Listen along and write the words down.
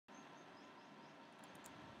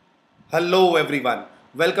Hello everyone,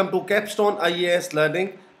 welcome to Capstone IAS Learning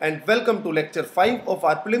and welcome to lecture 5 of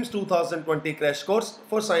our Prelims 2020 crash course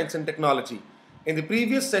for Science and Technology. In the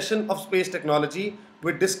previous session of Space Technology,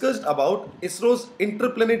 we discussed about ISRO's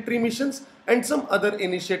interplanetary missions and some other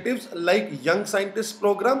initiatives like Young Scientist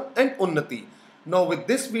Program and Unnati. Now with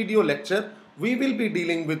this video lecture, we will be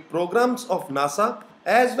dealing with programs of NASA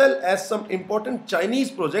as well as some important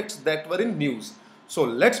Chinese projects that were in news. So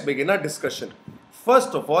let's begin our discussion.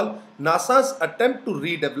 First of all, NASA's attempt to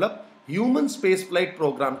redevelop human spaceflight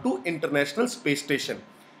program to International Space Station.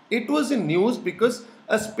 It was in news because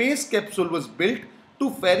a space capsule was built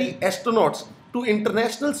to ferry astronauts to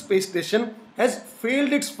International Space Station has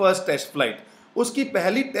failed its first test flight. उसकी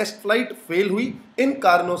पहली test flight fail हुई इन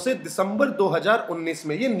कारणों से दिसंबर 2019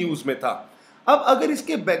 में ये news में था। अब अगर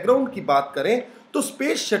इसके बैकग्राउंड की बात करें तो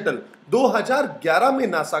स्पेस शटल 2011 में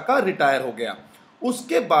नासा का रिटायर हो गया।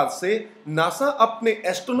 उसके बाद से नासा अपने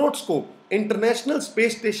एस्ट्रोनॉट्स को इंटरनेशनल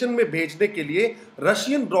स्पेस स्टेशन में भेजने के लिए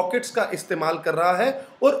रशियन रॉकेट्स का इस्तेमाल कर रहा है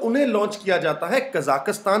और उन्हें लॉन्च किया जाता है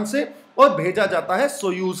कजाकिस्तान से और भेजा जाता है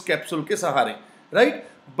सोयूज कैप्सूल के सहारे, राइट।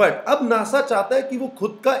 बट अब नासा चाहता है कि वो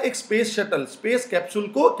खुद का एक स्पेस शटल स्पेस कैप्सूल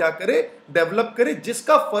को क्या करे, डेवलप करे,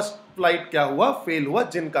 जिसका फर्स्ट फ्लाइट क्या हुआ, फेल हुआ,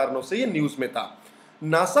 जिन कारणों से ये न्यूज में था।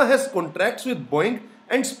 NASA has contracts with Boeing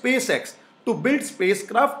and SpaceX to build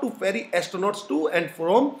spacecraft to ferry astronauts to and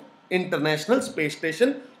from International Space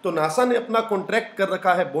Station। तो नासा ने अपना कॉन्ट्रैक्ट कर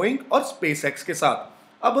रखा है बोइंग और स्पेसएक्स के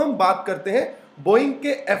साथ। अब हम बात करते हैं बोइंग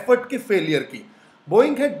के एफर्ट के फेलियर की।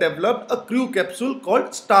 Boeing had developed a crew capsule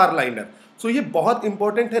called Starliner. सो ये बहुत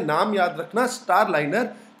इंपॉर्टेंट है, नाम याद रखना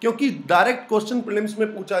स्टारलाइनर, क्योंकि डायरेक्ट क्वेश्चन प्रीलिम्स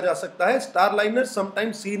में पूछा जा सकता है Starliner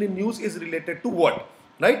sometimes seen in news is related to what,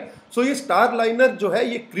 right. सो ये स्टारलाइनर जो है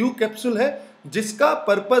ये क्रू कैप्सूल है जिसका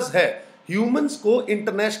पर्पस है ह्यूमंस को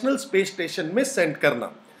इंटरनेशनल स्पेस स्टेशन में सेंड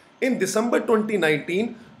करना। इन दिसंबर 2019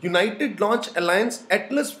 United launch alliance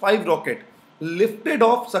Atlas 5 rocket lifted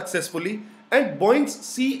of successfully and Boeing's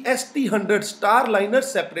CST-100 Starliner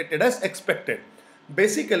separated as expected.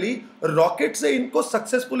 Basically rocket से इनको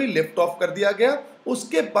सक्सेसफुली लिफ्ट ऑफ कर दिया गया,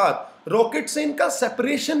 उसके बाद रॉकेट से इनका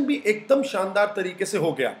सेपरेशन भी एकदम शानदार तरीके से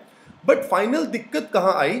हो गया। बट फाइनल दिक्कत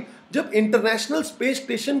कहां आई, जब इंटरनेशनल स्पेस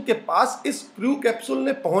स्टेशन के पास इस क्रू कैप्सूल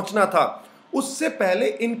ने पहुंचना था उससे पहले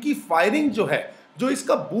इनकी फायरिंग जो है, जो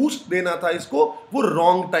इसका बूस्ट देना था इसको, वो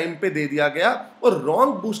रॉन्ग टाइम पे दे दिया गया और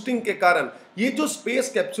रॉन्ग बूस्टिंग के कारण ये जो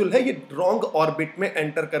कैप्सूल है ये रॉन्ग ऑर्बिट में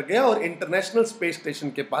एंटर कर गया और इंटरनेशनल स्पेस स्टेशन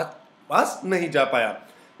के पास नहीं जा पाया।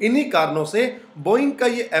 इन्हीं कारणों से बोइंग का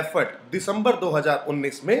ये एफर्ट दिसंबर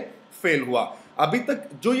 2019 में फेल हुआ। अभी तक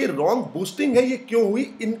जो ये रॉन्ग बूस्टिंग है ये क्यों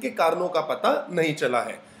हुई, इनके कारणों का पता नहीं चला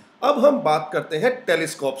है। अब हम बात करते हैं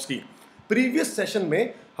टेलीस्कोप्स की। प्रीवियस सेशन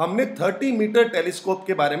में हमने 30 मीटर टेलीस्कोप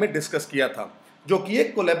के बारे में डिस्कस किया था, जो कि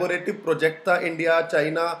एक कोलैबोरेटिव प्रोजेक्ट था India,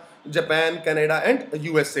 China, Japan, Canada and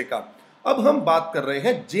USA का। अब हम बात कर रहे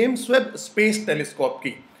हैं जेम्स वेब स्पेस टेलीस्कोप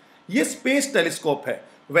की। ये स्पेस टेलीस्कोप है।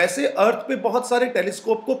 वैसे अर्थ पे बहुत सारे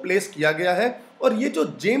टेलीस्कोप को प्लेस किया गया है और ये जो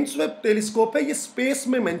जेम्स वेब टेलीस्कोप है ये स्पेस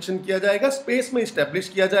में मेंशन किया जाएगा, स्पेस में इस्टेब्लिश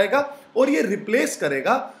किया जाएगा और ये रिप्लेस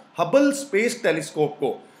करेगा हबल स्पेस टेलीस्कोप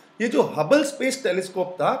को। ये जो हबल स्पेस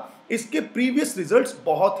टेलीस्कोप था इसके प्रीवियस रिजल्ट्स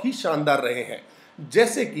बहुत ही शानदार रहे हैं।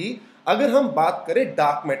 जैसे कि अगर हम बात करें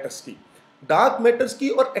डार्क मैटर्स की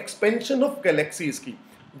और एक्सपेंशन ऑफ गैलेक्सीज की,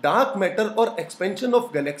 डार्क मैटर और एक्सपेंशन ऑफ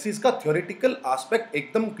गैलेक्सीज का थ्योरेटिकल एस्पेक्ट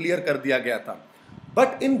एकदम क्लियर कर दिया गया था।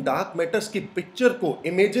 बट इन डार्क मैटर्स की पिक्चर को,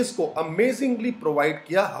 इमेजेस को अमेजिंगली प्रोवाइड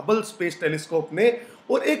किया हबल स्पेस टेलीस्कोप ने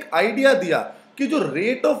और एक आइडिया दिया कि जो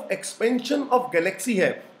rate of expansion of Galaxy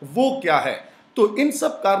है वो क्या है। तो इन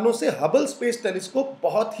सब कारणों से हबल स्पेस टेलीस्कोप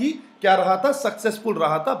बहुत ही क्या रहा था, सक्सेसफुल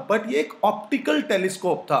रहा था। बट ये एक ऑप्टिकल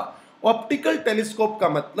टेलीस्कोप था। ऑप्टिकल टेलीस्कोप का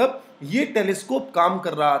मतलब ये टेलीस्कोप काम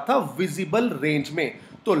कर रहा था विजिबल रेंज में।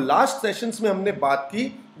 तो लास्ट सेशंस में हमने बात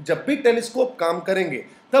की जब भी टेलीस्कोप काम करेंगे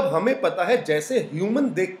तब हमें पता है जैसे ह्यूमन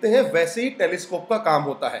देखते हैं वैसे ही टेलीस्कोप का काम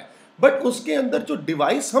होता है, बट उसके अंदर जो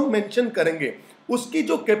डिवाइस हम मेंशन करेंगे उसकी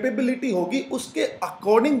जो कैपेबिलिटी होगी उसके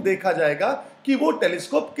अकॉर्डिंग देखा जाएगा कि वो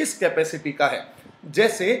टेलीस्कोप किस कैपेसिटी का है।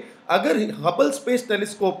 जैसे अगर हबल स्पेस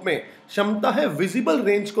टेलीस्कोप में क्षमता है विजिबल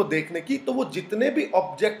रेंज को देखने की, तो वो जितने भी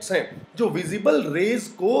ऑब्जेक्ट्स हैं जो विजिबल रेज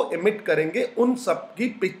को एमिट करेंगे उन सब की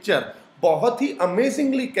पिक्चर बहुत ही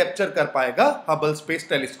अमेजिंगली कैप्चर कर पाएगा Hubble space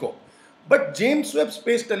telescope. But James Webb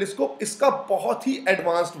space telescope इसका बहुत ही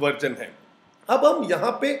एडवांस्ड वर्जन है। अब हम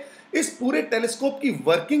यहाँ पे इस पूरे टेलीस्कोप की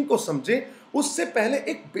वर्किंग को समझें उससे पहले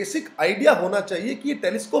एक बेसिक आइडिया होना चाहिए कि ये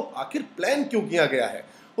टेलीस्कोप आखिर प्लान क्यों किया गया है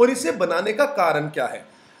और इसे बनाने का कारण क्या है।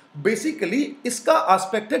 बेसिकली इसका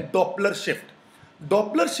एस्पेक्ट है डॉपलर शिफ्ट।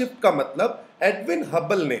 डॉपलर शिफ्ट का मतलब एडविन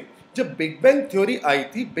हबल ने जब बिग बैंग थ्योरी आई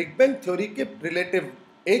थी, बिग बैंग थ्योरी के रिलेटिव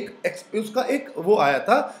उसका एक वो आया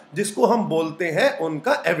था जिसको हम बोलते हैं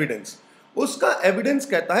उनका एविडेंस। उसका एविडेंस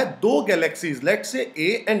कहता है दो galaxies, let's say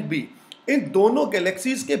A and B, इन दोनों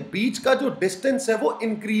गैलेक्सीज के बीच का जो डिस्टेंस है वो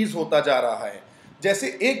इंक्रीज होता जा रहा है।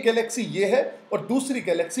 जैसे एक गैलेक्सी ये है और दूसरी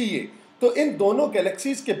गैलेक्सी ये, तो इन दोनों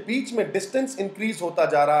गैलेक्सीज के बीच में डिस्टेंस इंक्रीज होता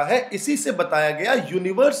जा रहा है। इसी से बताया गया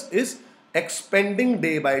universe is expanding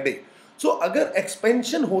day by day. सो अगर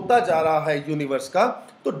एक्सपेंशन होता जा रहा है यूनिवर्स का,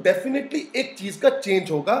 तो डेफिनेटली एक चीज का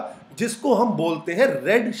चेंज होगा जिसको हम बोलते हैं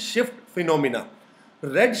red shift phenomena.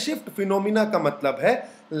 Red shift phenomena का मतलब है,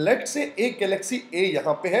 लेट से एक गैलेक्सी ए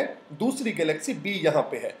यहां पे है, दूसरी गैलेक्सी बी यहां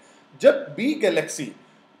पे है। जब बी गैलेक्सी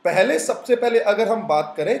सबसे पहले अगर हम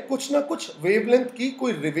बात करें, कुछ ना कुछ वेवलेंथ की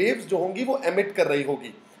कोई वेव्स जो होंगी वो एमिट कर रही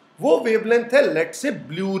होगी। वो वेवलेंथ है लेट से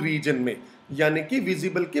ब्लू रीजन में, यानी कि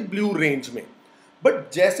विजिबल के ब्लू रेंज में।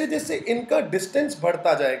 बट जैसे जैसे इनका डिस्टेंस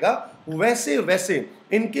बढ़ता जाएगा वैसे वैसे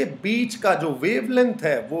इनके बीच का जो वेवलेंथ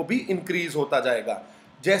है वो भी इंक्रीज होता जाएगा।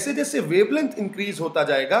 जैसे जैसे वेवलेंथ इंक्रीज होता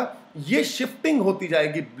जाएगा ये शिफ्टिंग होती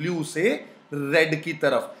जाएगी ब्लू से रेड की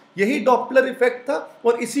तरफ। यही डॉपलर इफेक्ट था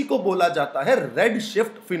और इसी को बोला जाता है रेड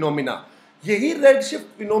शिफ्ट फिनोमिना। यही रेड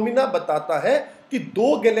शिफ्ट फिनोमिना बताता है कि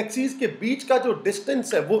दो गैलेक्सीज के बीच का जो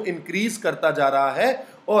डिस्टेंस है वो इंक्रीज करता जा रहा है,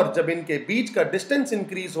 और जब इनके बीच का डिस्टेंस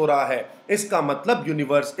इंक्रीज हो रहा है इसका मतलब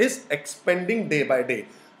universe is expanding day by day,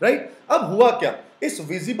 right. अब हुआ क्या, इस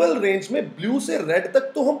विजिबल रेंज में ब्लू से रेड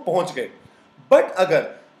तक तो हम पहुंच गए, बट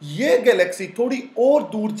अगर ये गैलेक्सी थोड़ी और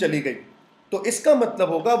दूर चली गई तो इसका मतलब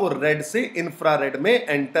होगा वो रेड से इंफ्रारेड में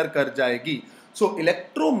एंटर कर जाएगी। सो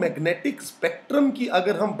इलेक्ट्रोमैग्नेटिक स्पेक्ट्रम की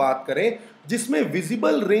अगर हम बात करें, जिसमें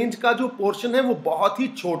विजिबल रेंज का जो पोर्शन है वो बहुत ही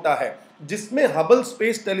छोटा है, जिसमें हबल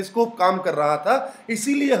स्पेस टेलीस्कोप काम कर रहा था,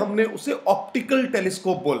 इसीलिए हमने उसे ऑप्टिकल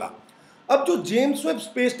टेलीस्कोप बोला। अब जो जेम्स वेब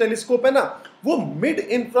स्पेस टेलीस्कोप है ना, वो मिड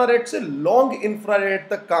इंफ्रारेड से लॉन्ग इंफ्रारेड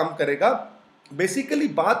तक काम करेगा। बेसिकली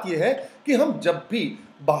बात यह है कि हम जब भी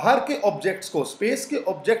बाहर के ऑब्जेक्ट्स को, स्पेस के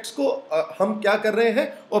ऑब्जेक्ट्स को हम क्या कर रहे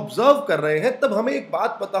हैं, ऑब्जर्व कर रहे हैं, तब हमें एक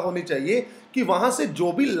बात पता होनी चाहिए कि वहां से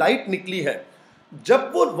जो भी लाइट निकली है,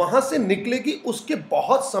 जब वो वहां से निकलेगी उसके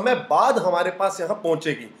बहुत समय बाद हमारे पास यहां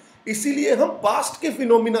पहुंचेगी। इसीलिए हम पास्ट के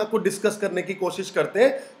फिनोमिना को डिस्कस करने की कोशिश करते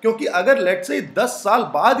हैं, क्योंकि अगर लेट्स से 10 साल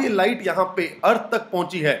बाद ये लाइट यहां पे अर्थ तक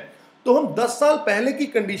पहुंची है तो हम 10 साल पहले की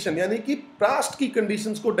कंडीशन यानी कि पास्ट की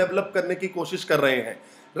कंडीशंस को डेवलप करने की कोशिश कर रहे हैं,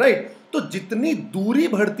 राइट। तो जितनी दूरी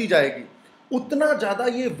बढ़ती जाएगी उतना ज्यादा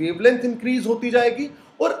ये वेवलेंथ इंक्रीज होती जाएगी।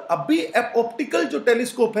 और अभी ऑप्टिकल जो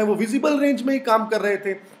टेलीस्कोप है वो विजिबल रेंज में ही काम कर रहे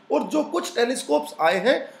थे, और जो कुछ टेलीस्कोप्स आए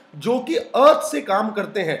हैं जो कि अर्थ से काम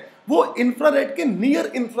करते हैं वो इंफ्रारेड के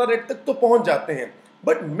नियर इंफ्रारेड तक तो पहुंच जाते हैं,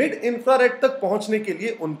 बट मिड इंफ्रारेड तक पहुंचने के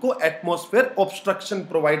लिए उनको एटमॉस्फेयर ऑब्स्ट्रक्शन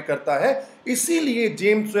प्रोवाइड करता है। इसीलिए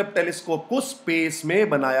जेम्स वेब टेलीस्कोप को स्पेस में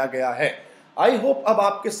बनाया गया है। आई होप अब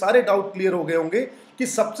आपके सारे डाउट क्लियर हो गए होंगे कि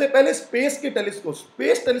सबसे पहले स्पेस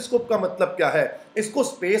टेलीस्कोप का मतलब क्या है। इसको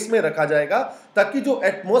स्पेस में रखा जाएगा ताकि जो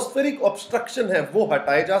एटमॉस्फेरिक ऑब्स्ट्रक्शन है वो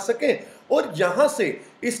हटाए जा सके, और यहां से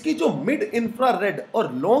इसकी जो मिड इंफ्रारेड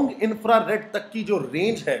और लॉन्ग इंफ्रारेड तक की जो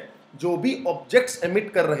रेंज है, जो भी ऑब्जेक्ट्स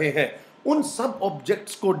एमिट कर रहे हैं उन सब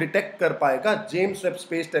ऑब्जेक्ट्स को डिटेक्ट कर पाएगा जेम्स वेब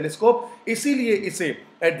स्पेस टेलीस्कोप। इसीलिए इसे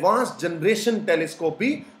एडवांस जनरेशन टेलीस्कोप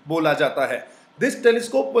भी बोला जाता है। This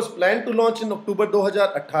telescope was planned to launch in October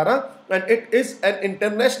 2018 and it is an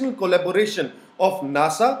international collaboration of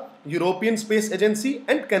NASA, European Space Agency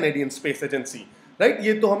and Canadian Space Agency, right?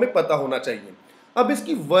 ये तो हमें पता होना चाहिए। अब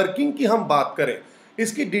इसकी वर्किंग की हम बात करें,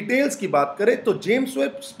 इसकी डिटेल्स की बात करें, तो James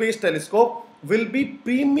Webb space telescope will be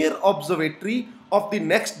premier observatory of the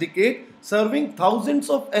next decade, serving thousands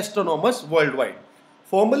of astronomers worldwide.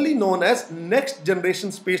 Formerly known as Next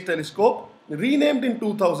Generation Space Telescope, renamed in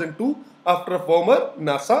 2002 after a former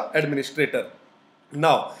NASA administrator.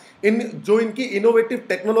 Now, जो इनकी innovative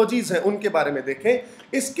technologies हैं उनके बारे में देखें,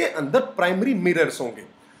 इसके अंदर primary mirrors होंगे।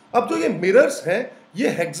 अब जो ये मिरर्स हैं ये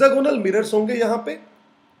हेक्सागोनल मिरर्स होंगे यहाँ पे,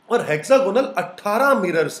 और हेक्सागोनल 18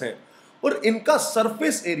 मिरर्स हैं, और इनका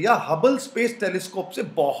surface area Hubble space telescope से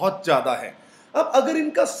बहुत ज्यादा है। अब अगर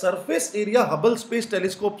इनका surface area Hubble space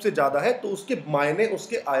telescope से ज्यादा है तो उसके मायने,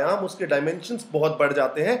 उसके आयाम, उसके डायमेंशंस बहुत बढ़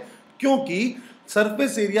जाते हैं, क्योंकि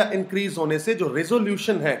सरफेस एरिया इंक्रीज होने से जो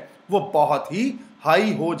रेजोल्यूशन है वो बहुत ही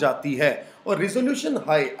हाई हो जाती है। और रेजोल्यूशन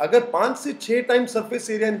हाई अगर 5 से 6 टाइम सरफेस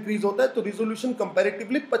एरिया इंक्रीज होता है तो रेजोल्यूशन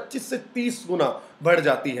कंपैरेटिवली 25 से 30 गुना बढ़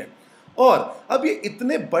जाती है। और अब ये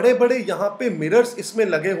इतने बड़े बड़े यहाँ पे मिरर्स इसमें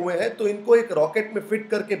लगे हुए हैं तो इनको एक रॉकेट में फिट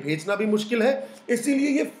करके भेजना भी मुश्किल है, इसीलिए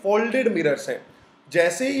ये फोल्डेड मिरर्स हैं।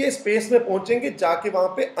 जैसे ही ये स्पेस में पहुंचेंगे जाके वहां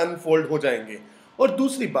पे अनफोल्ड हो जाएंगे। और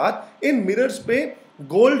दूसरी बात, इन मिरर्स पे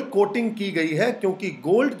गोल्ड कोटिंग की गई है, क्योंकि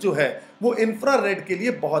गोल्ड जो है वो इंफ्रारेड के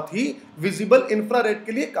लिए बहुत ही विजिबल, इंफ्रारेड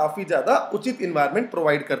के लिए काफी ज्यादा उचित इन्वायरमेंट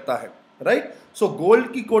प्रोवाइड करता है, राइट। सो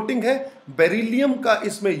गोल्ड की कोटिंग है, बेरिलियम का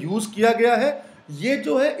इसमें यूज किया गया है। ये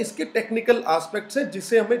जो है इसके टेक्निकल एस्पेक्ट्स हैं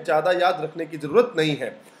जिसे हमें ज्यादा याद रखने की जरूरत नहीं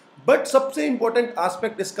है, बट सबसे इंपॉर्टेंट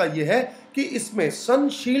एस्पेक्ट इसका यह है कि इसमें सन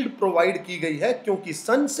शील्ड प्रोवाइड की गई है, क्योंकि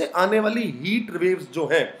सन से आने वाली हीट वेव्स जो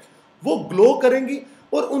हैं वो ग्लो करेंगी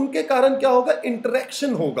और उनके कारण क्या होगा,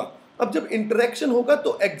 इंटरेक्शन होगा। अब जब इंटरेक्शन होगा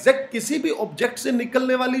तो एग्जैक्ट किसी भी ऑब्जेक्ट से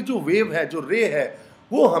निकलने वाली जो वेव है, जो रे है,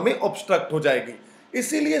 वो हमें ऑब्स्ट्रक्ट हो जाएगी।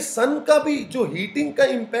 इसीलिए सन का भी जो हीटिंग का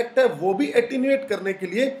इंपैक्ट है वो भी एटीन्यूएट करने के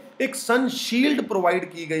लिए एक सन शील्ड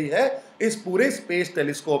प्रोवाइड की गई है इस पूरे स्पेस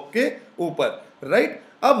टेलीस्कोप के ऊपर, राइट।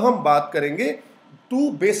 अब हम बात करेंगे to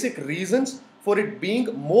basic reasons for it being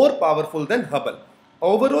more powerful than Hubble.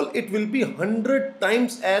 Overall, it will be 100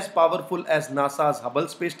 times as powerful as NASA's Hubble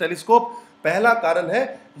Space Telescope. पहला कारण है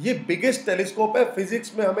ये बिगेस्ट टेलीस्कोप है।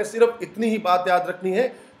 फिजिक्स में हमें सिर्फ इतनी ही बात याद रखनी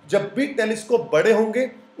है, जब भी टेलीस्कोप बड़े होंगे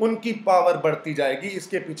उनकी पावर बढ़ती जाएगी,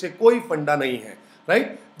 इसके पीछे कोई फंडा नहीं है,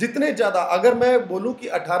 राइट। जितने ज्यादा, अगर मैं बोलूं कि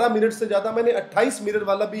 18 मिनट से ज्यादा मैंने 28 मिनट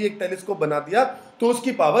वाला भी एक टेलीस्कोप बना दिया तो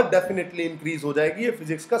उसकी पावर डेफिनेटली इंक्रीज हो जाएगी। ये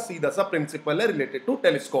फिजिक्स का सीधा सा प्रिंसिपल है रिलेटेड टू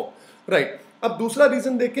टेलीस्कोप, राइट। अब दूसरा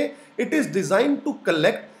रीजन देखें, it is design to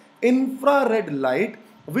collect infrared light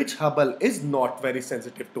which Hubble is not very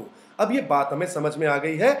sensitive to. अब ये बात हमें समझ में आ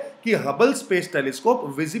गई है कि Hubble space telescope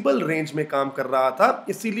visible range में काम कर रहा था,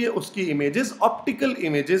 इसीलिए उसकी इमेजेस ऑप्टिकल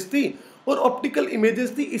इमेजेस थी, और ऑप्टिकल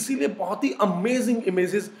इमेजेस थी इसीलिए बहुत ही amazing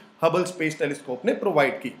images Hubble space telescope ने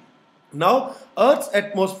प्रोवाइड की। Now, Earth's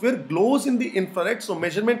atmosphere glows in the infrared, so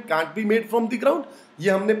measurement can't be made from the ground. ये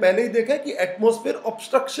हमने पहले ही देखा है कि एटमॉस्फेयर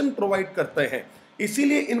ऑब्स्ट्रक्शन प्रोवाइड करते हैं,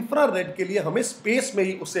 इसीलिए इंफ्रारेड के लिए हमें स्पेस में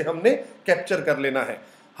ही उसे हमने कैप्चर कर लेना है।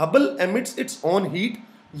 Hubble emits its own heat.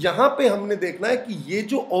 यहां पे हमने देखना है कि ये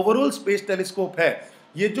जो ओवरऑल स्पेस टेलीस्कोप है,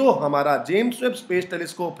 ये जो हमारा जेम्स वेब स्पेस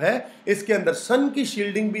टेलीस्कोप है, इसके अंदर सन की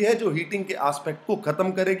शील्डिंग भी है जो हीटिंग के एस्पेक्ट को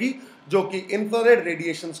खत्म करेगी, जो कि इंफ्रारेड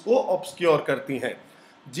रेडिएशंस को ऑब्सक्योर करती हैं।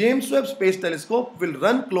 James Webb space telescope will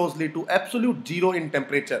run closely to absolute zero in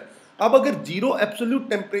temperature. अब अगर जीरो एब्सोल्यूट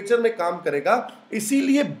टेम्परेचर में काम करेगा,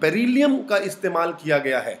 इसीलिए बेरिलियम का इस्तेमाल किया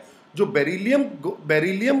गया है। जो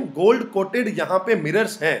बेरिलियम गोल्ड कोटेड यहाँ पे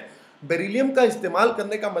मिरर्स हैं, बेरिलियम का इस्तेमाल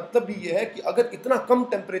करने का मतलब भी ये है कि अगर इतना कम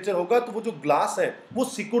टेम्परेचर होगा तो वो जो ग्लास है वो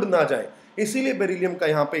सिकुड़ ना जाए, इसीलिए बेरिलियम का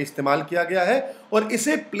यहाँ पे इस्तेमाल किया गया है। और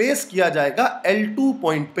इसे प्लेस किया जाएगा L2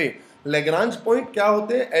 पॉइंट पे। लैग्रांज पॉइंट क्या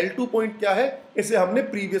होते हैं, L2 पॉइंट क्या है, इसे हमने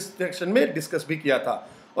प्रीवियस सेक्शन में डिस्कस भी किया था।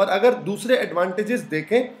 और अगर दूसरे एडवांटेजेस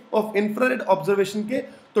देखें ऑफ इंफ्रारेड ऑब्जर्वेशन के,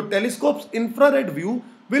 तो telescopes infrared view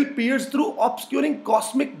will piers through ऑब्सक्यूरिंग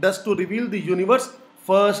cosmic dust to reveal the universe,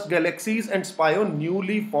 first galaxies and spy on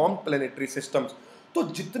newly formed planetary systems. तो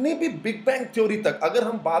जितने भी बिग बैंग थ्योरी तक अगर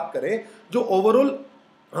हम बात करें, जो ओवरऑल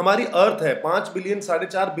हमारी अर्थ है 5 बिलियन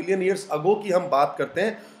 4.5 बिलियन ईयर्स अगो की हम बात करते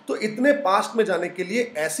हैं, तो इतने पास्ट में जाने के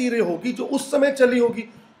लिए ऐसी रे होगी जो उस समय चली होगी,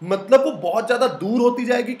 मतलब वो बहुत ज्यादा दूर होती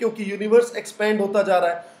जाएगी, क्योंकि यूनिवर्स एक्सपैंड होता जा रहा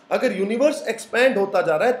है। अगर यूनिवर्स एक्सपैंड होता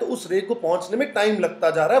जा रहा है तो उस रे को पहुंचने में टाइम लगता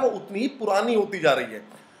जा रहा है, वो उतनी ही पुरानी होती जा रही है।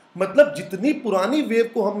 मतलब जितनी पुरानी वेव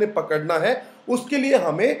को हमने पकड़ना है उसके लिए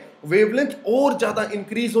हमें वेवलेंथ और ज्यादा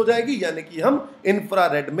इंक्रीज हो जाएगी, यानी कि हम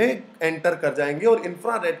इंफ्रारेड में एंटर कर जाएंगे। और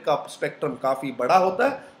इंफ्रारेड का स्पेक्ट्रम काफी बड़ा होता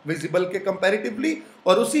है विजिबल के कंपैरेटिवली,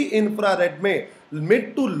 और उसी इंफ्रारेड में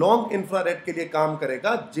मिड टू लॉन्ग इंफ्रारेड के लिए काम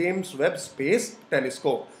करेगा James Webb space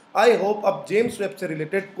telescope. I hope अब जेम्स वेब से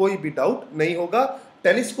रिलेटेड कोई भी डाउट नहीं होगा।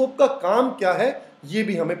 टेलीस्कोप का काम क्या है ये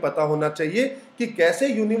भी हमें पता होना चाहिए कि कैसे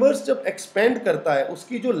यूनिवर्स जब एक्सपेंड करता है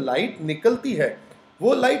उसकी जो लाइट निकलती है,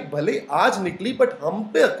 वो लाइट भले आज निकली बट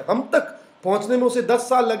हम तक पहुंचने में उसे 10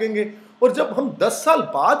 साल लगेंगे, और जब हम 10 साल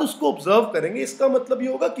बाद उसको ऑब्जर्व करेंगे इसका मतलब ये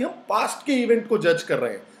होगा कि हम पास्ट के इवेंट को जज कर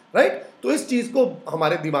रहे हैं, राइट। तो इस चीज को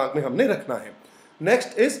हमारे दिमाग में हमने रखना है।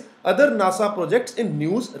 Next is other NASA projects in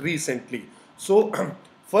news recently. So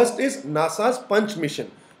first is NASA's punch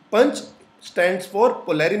mission. Punch stands for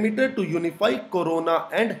polarimeter to unify corona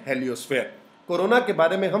and heliosphere। Corona के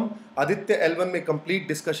बारे में हम आदित्य L1 में कंप्लीट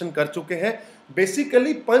डिस्कशन कर चुके हैं।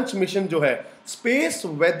 बेसिकली पंच मिशन जो है स्पेस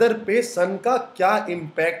वेदर पे सन का क्या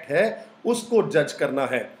इम्पैक्ट है उसको जज करना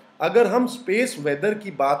है। अगर हम स्पेस वेदर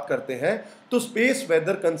की बात करते हैं तो स्पेस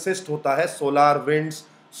वेदर कंसिस्ट होता है सोलार विंड्स,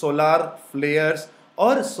 सोलार फ्लेयर्स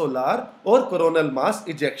और सोलार और कोरोनल मास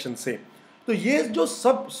इजेक्शन से। तो ये जो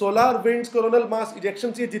सब solar winds, coronal mass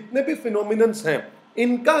ejection, ये जितने भी फिनोमिनन्स हैं,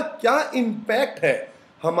 इनका क्या इम्पैक्ट है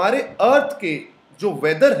हमारे अर्थ के जो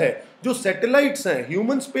वेदर है, जो सैटेलाइट्स हैं,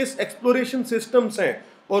 ह्यूमन स्पेस एक्सप्लोरेशन सिस्टम्स हैं,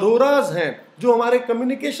 ऑरोराज हैं, जो हमारे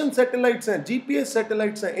कम्युनिकेशन सैटेलाइट्स हैं, जीपीएस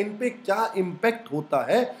सैटेलाइट्स हैं, इन पे क्या इम्पैक्ट होता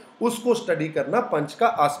है उसको स्टडी करना पंच का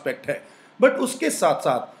एस्पेक्ट है। बट उसके साथ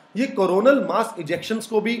साथ ये कोरोनल मास इजेक्शंस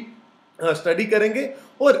को भी स्टडी करेंगे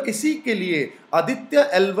और इसी के लिए आदित्य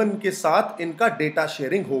L1 के साथ इनका डेटा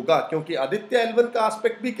शेयरिंग होगा, क्योंकि आदित्य L1 का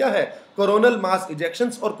एस्पेक्ट भी क्या है, कोरोनल मास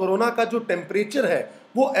इजेक्शंस, और कोरोना का जो टेम्परेचर है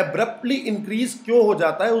वो एब्रप्टली इंक्रीज क्यों हो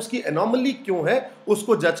जाता है, उसकी एनोमली क्यों है,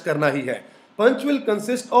 उसको जज करना ही है। Punch will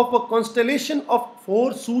consist of a constellation of 4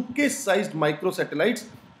 suitcase sized microsatellites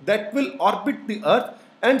that will orbit the earth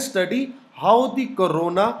and study how the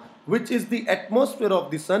corona, which is the atmosphere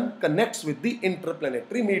of the sun, connects with the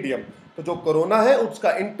interplanetary medium। तो जो corona है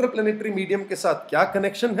उसका interplanetary medium के साथ क्या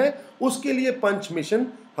connection है, उसके लिए पंच मिशन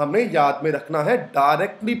हमें याद में रखना है।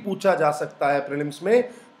 डायरेक्टली पूछा जा सकता है प्रीलिम्स में,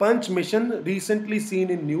 पंच mission recently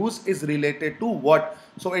seen in news is related to what,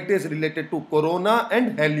 so it is related to corona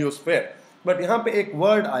and हेलियोस्फेयर। But यहाँ पे एक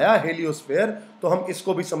वर्ड आया हेलियोस्फेयर, तो हम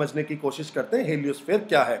इसको भी समझने की कोशिश करते हैं। हेलियोस्फेयर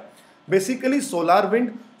क्या है? Basically solar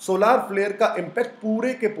wind, solar flare का इम्पैक्ट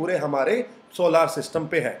पूरे के पूरे हमारे सोलार सिस्टम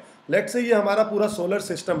पे है। लेट्स से ये हमारा पूरा सोलर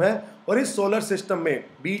सिस्टम है और इस सोलर सिस्टम में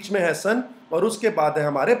बीच में है सन और उसके बाद है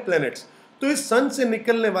हमारे प्लैनेट्स। तो इस सन से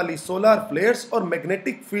निकलने वाली सोलार फ्लेयर्स और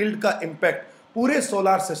मैग्नेटिक फील्ड का इम्पैक्ट पूरे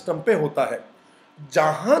सोलार सिस्टम पे होता है।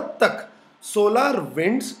 जहां तक सोलार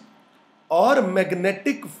विंड्स और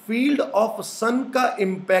मैग्नेटिक फील्ड ऑफ सन का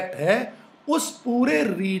इम्पैक्ट है, उस पूरे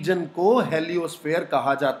रीजन को हेलियोस्फेयर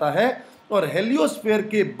कहा जाता है और हेलियोस्फेयर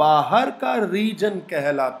के बाहर का रीजन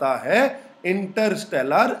कहलाता है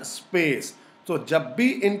इंटरस्टेलर स्पेस। तो जब भी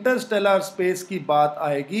इंटरस्टेलर स्पेस की बात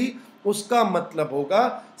आएगी उसका मतलब होगा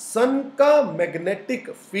सन का मैग्नेटिक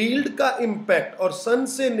फील्ड का इम्पैक्ट और सन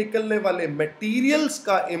से निकलने वाले मटेरियल्स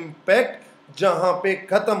का इम्पैक्ट जहां पे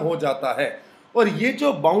खत्म हो जाता है। और ये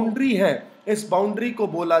जो बाउंड्री है, इस बाउंड्री को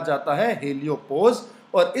बोला जाता है हेलियोपोज,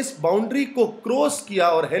 और इस बाउंड्री को क्रॉस किया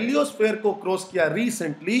और हेलियोस्फेयर को क्रॉस किया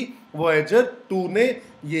रिसेंटली वॉयेजर 2 ने।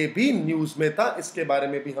 ये भी न्यूज में था, इसके बारे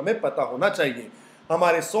में भी हमें पता होना चाहिए।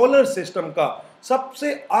 हमारे सोलर सिस्टम का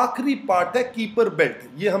सबसे आखिरी पार्ट है कीपर बेल्ट,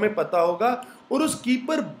 ये हमें पता होगा। और उस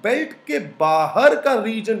कीपर बेल्ट के बाहर का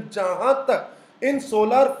रीजन जहां तक इन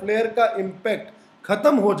सोलर फ्लेयर का इंपैक्ट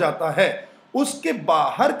खत्म हो जाता है, उसके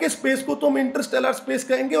बाहर के स्पेस को तो हम इंटरस्टेलर स्पेस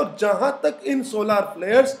कहेंगे। और जहां तक इन solar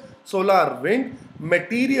flares, solar wind,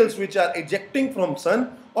 materials which are ejecting from सन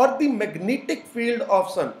और द मैग्नेटिक फील्ड ऑफ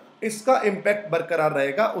सन, इसका इंपैक्ट बरकरार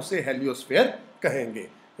रहेगा, उसे हेलियोस्फेयर कहेंगे।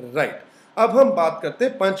 राइट, अब हम बात करते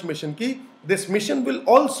हैं पंच मिशन की। This mission will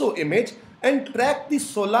also image and track the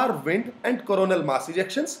solar wind and coronal mass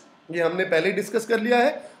इजेक्शंस, ये हमने पहले डिस्कस कर लिया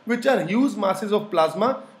है, which are huge masses of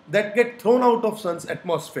plasma that get thrown out of sons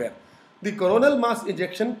atmosphere. The coronal mass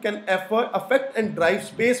ejection can affect and drive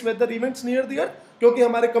space weather events near the earth, क्योंकि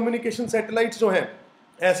हमारे communication satellites जो हैं,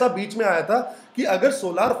 ऐसा बीच में आया था कि अगर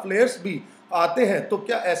सोलार फ्लेयर्स भी आते हैं तो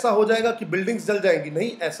क्या ऐसा हो जाएगा कि बिल्डिंग्स जल जाएंगी?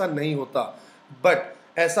 नहीं, ऐसा नहीं होता।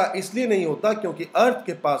 बट ऐसा इसलिए नहीं होता क्योंकि अर्थ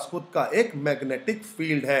के पास खुद का एक मैग्नेटिक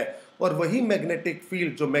फील्ड है और वही मैग्नेटिक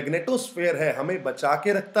फील्ड जो मैग्नेटोस्फेयर है हमें बचा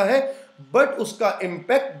के रखता है। बट उसका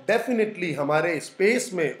इम्पैक्ट डेफिनेटली हमारे स्पेस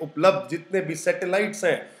में उपलब्ध जितने भी सैटेलाइट्स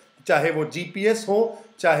हैं, चाहे वो जीपीएस हो,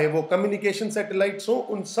 चाहे वो कम्युनिकेशन सैटेलाइट्स हो,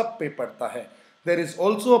 उन सब पे पड़ता है। There is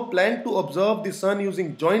also a plan to observe the sun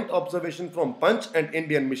using joint observation from punch and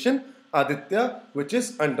Indian mission Aditya which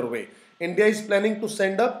is underway. India is planning to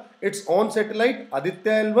send up it's on satellite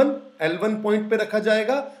Aditya L1 point पे रखा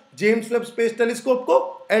जाएगा, James Webb space telescope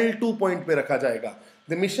को L2 point पे रखा जाएगा।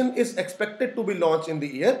 The mission is expected to be launch in the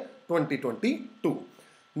year 2022।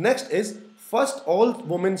 Next is first all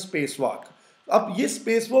women space walk. अब ये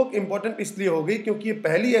space walk important इसलिए हो गई क्योंकि ये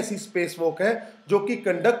पहली ऐसी स्पेस वॉक है जो कि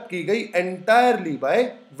कंडक्ट की गई entirely bye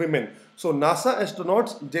women. So NASA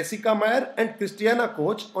astronauts Jessica Mayar and Christiana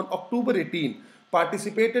coach on October 18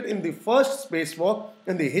 participated in the first spacewalk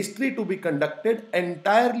in the history to be conducted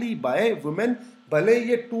entirely by women। भले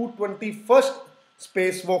ये 221st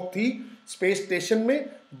स्पेसवॉक थी space station में,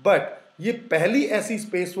 but ये पहली ऐसी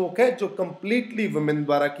spacewalk है जो completely women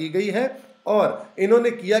द्वारा की गई है। और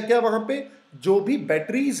इन्होंने किया क्या, वहां पे जो भी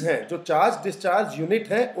बैटरीज हैं, जो चार्ज डिस्चार्ज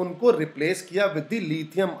यूनिट है, उनको रिप्लेस किया with the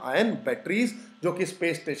lithium ion batteries जो कि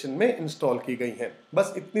स्पेस स्टेशन में इंस्टॉल की गई हैं।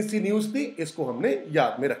 बस इतनी सी न्यूज थी, इसको हमने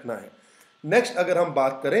याद में रखना है। नेक्स्ट अगर हम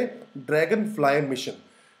बात करें dragon fly mission,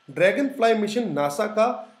 dragon fly mission NASA का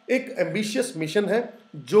एक एम्बिशियस मिशन है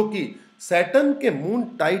जो कि सैटर्न के मून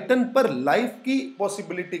टाइटन पर लाइफ की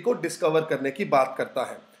पॉसिबिलिटी को डिस्कवर करने की बात करता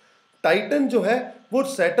है। टाइटन जो है वो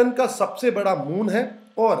सैटर्न का सबसे बड़ा मून है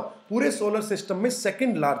और पूरे सोलर सिस्टम में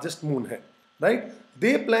सेकंड लार्जेस्ट मून है। Right,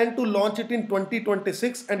 they plan to launch it in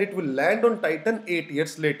 2026 and it will land on Titan 8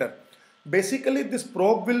 years later। Basically, this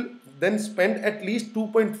probe will then spend at least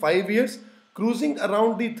 2.5 years cruising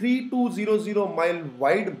around the 3200 mile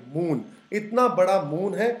wide moon. इतना बड़ा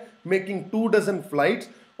moon है, making 2 dozen flights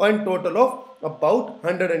on total of about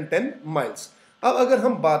 110 miles. अब अगर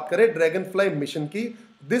हम बात करें Dragonfly mission की,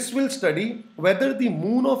 this will study whether the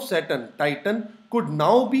moon of Saturn, Titan, could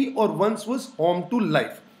now be or once was home to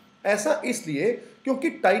life. ऐसा इसलिए क्योंकि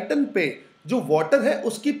टाइटन पे जो वाटर है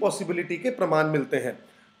उसकी पॉसिबिलिटी के प्रमाण मिलते हैं.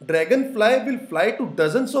 Dragonfly will fly to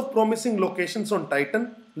dozens of promising locations on Titan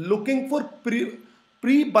looking for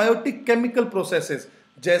prebiotic chemical processes.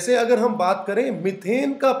 जैसे अगर हम बात करें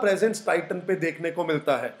मीथेन का प्रेजेंस टाइटन पे देखने को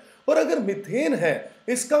मिलता है, और अगर मीथेन है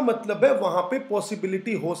इसका मतलब है वहां पे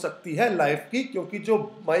पॉसिबिलिटी हो सकती है लाइफ की, क्योंकि जो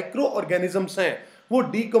माइक्रो ऑर्गेनिजम्स हैं वो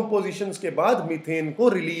डीकंपोजिशन के बाद मीथेन को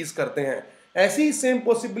रिलीज करते हैं. ऐसी ही सेम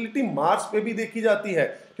पॉसिबिलिटी मार्स पे भी देखी जाती है,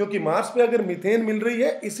 क्योंकि मार्स पे अगर मीथेन मिल रही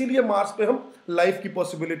है इसीलिए मार्स पे हम लाइफ की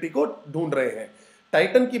पॉसिबिलिटी को ढूंढ रहे हैं.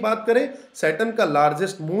 टाइटन की बात करें, सैटर्न का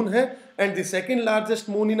लार्जेस्ट मून है and the second largest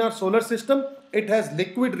moon in our solar system. It has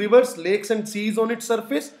liquid reverse, lakes and seize on its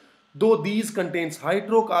surface, though these contains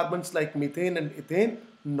hydrocarbons like methane and ethane,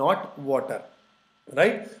 not water,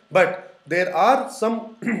 right? But there are some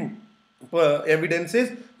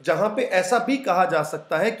evidences जहां पे ऐसा भी कहा जा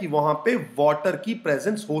सकता है कि वहां पे वाटर की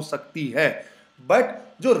प्रेजेंस हो सकती है, बट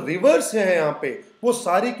जो रिवर्स है यहाँ पे वो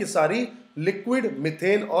सारी की सारी लिक्विड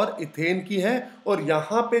मिथेन और इथेन की है, और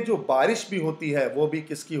यहाँ पे जो बारिश भी होती है वो भी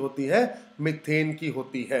किसकी होती है, मिथेन की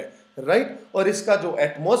होती है, राइट. और इसका जो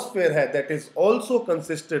एटमॉस्फेयर है that is also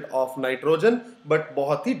consisted of nitrogen, but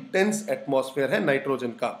बहुत ही डेंस एटमॉस्फेयर है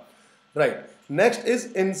नाइट्रोजन का, right. Next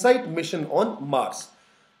is insight mission on Mars.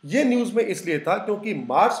 ये न्यूज में इसलिए था क्योंकि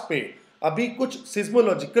मार्स पे अभी कुछ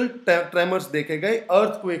सिज्मोलॉजिकल ट्रेमर्स देखे गए,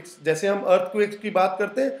 अर्थक्वेक्स. जैसे हम अर्थक्वेक्स की बात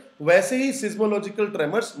करते हैं वैसे ही सिज्मोलॉजिकल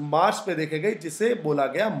ट्रेमर्स मार्स पे देखे गए, जिसे बोला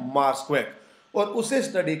गया मार्सक्वेक, और उसे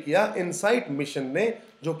स्टडी किया इनसाइट मिशन ने,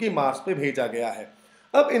 जो कि मार्स पे भेजा गया है.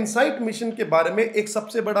 अब इनसाइट मिशन के बारे में एक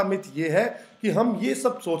सबसे बड़ा मिथ ये है कि हम ये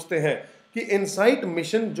सब सोचते हैं कि इनसाइट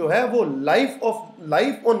मिशन जो है वो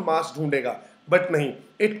लाइफ ऑन मार्स ढूंढेगा, बट नहीं,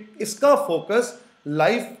 इसका फोकस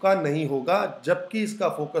लाइफ का नहीं होगा, जबकि इसका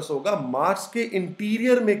फोकस होगा मार्स के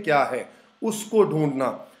इंटीरियर में क्या है उसको ढूंढना.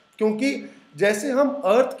 क्योंकि जैसे हम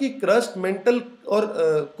अर्थ की क्रस्ट, मेंटल और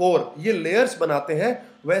कोर ये लेयर्स बनाते हैं,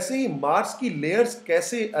 वैसे ही मार्स की लेयर्स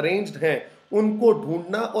कैसे अरेंज्ड हैं उनको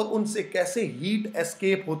ढूंढना और उनसे कैसे हीट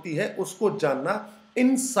एस्केप होती है उसको जानना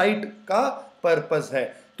इनसाइट का पर्पस है.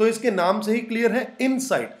 तो इसके नाम से ही क्लियर है,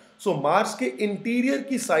 इनसाइट. सो मार्स के इंटीरियर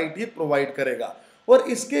की साइट ये प्रोवाइड करेगा, और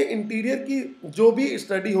इसके इंटीरियर की जो भी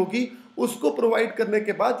स्टडी होगी उसको प्रोवाइड करने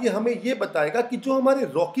के बाद ये हमें ये बताएगा कि जो हमारे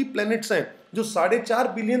रॉकी प्लैनेट्स हैं जो 4.5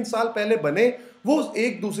 बिलियन साल पहले बने, वो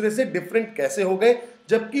एक दूसरे से डिफरेंट कैसे हो गए,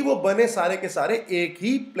 जबकि वो बने सारे के सारे एक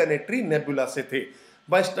ही प्लैनेटरी नेबुला से थे.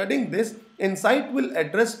 By studying this, InSight will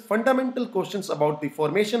address fundamental questions about the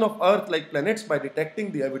formation of Earth-like planets by detecting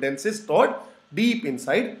the evidences stored deep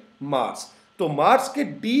inside Mars. तो मार्स के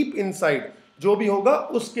डीप इनसाइड जो भी होगा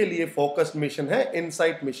उसके लिए फोकस्ड मिशन है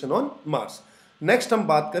insight mission on Mars. Next हम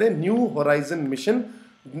बात करें new horizon mission.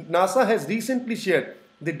 NASA has recently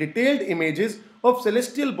shared the detailed images of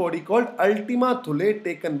celestial body called Ultima Thule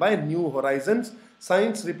taken by new Horizons.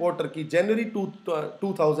 Science reporter की जनवरी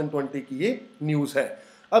 2020 की ये न्यूज है.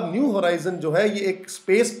 अब न्यू होराइजन जो है ये एक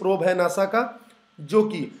स्पेस प्रोब है नासा का, जो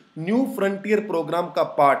कि न्यू फ्रंटियर प्रोग्राम का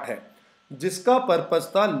पार्ट है, जिसका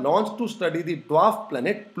पर्पस था launch to study the dwarf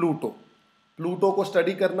planet Pluto. Pluto को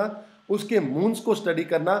स्टडी करना, उसके मून्स को स्टडी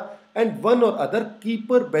करना, एंड वन और अदर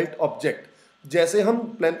कीपर बेल्ट ऑब्जेक्ट. जैसे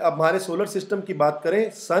हम हमारे सोलर सिस्टम की बात करें,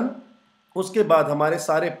 सन, उसके बाद हमारे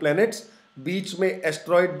सारे प्लैनेट्स, बीच में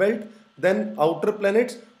asteroid belt, then outer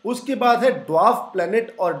planets, उसके बाद है ड्वार्फ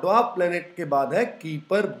प्लैनेट, और ड्वार्फ प्लैनेट के बाद है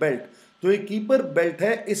कीपर बेल्ट. जो ये कीपर बेल्ट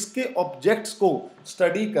है इसके ऑब्जेक्ट्स को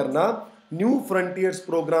स्टडी करना न्यू फ्रंटियर्स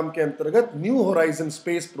प्रोग्राम के अंतर्गत न्यू होराइजन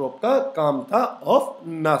स्पेस प्रोब का काम था ऑफ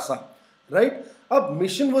नासा, राइट. अब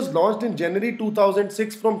mission was launched in January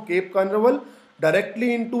 2006 from cap कॉन्वरल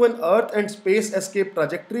directly into an earth and space escape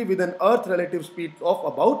trajectory with N earth relative speed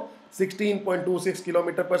of about 16.26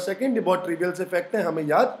 kilometre पर second. ये बहुत trivial से fact है, हमें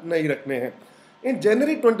याद नहीं रखने हैं. In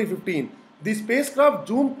January 2015, the spacecraft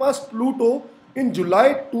zoomed past Pluto in July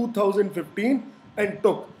 2015 and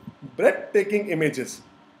took breathtaking images,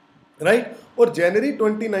 right? और January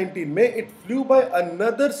 2019 में it flew by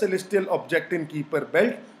another celestial object in Kuiper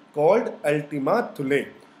belt called Ultima Thule.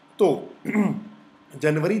 तो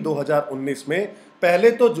जनवरी 2019 में,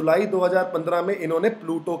 पहले तो जुलाई 2015 में इन्होंने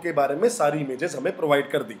प्लूटो के बारे में सारी इमेजेस हमें प्रोवाइड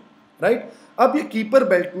कर दी, राइट. अब ये कीपर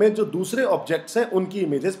बेल्ट में जो दूसरे ऑब्जेक्ट्स हैं उनकी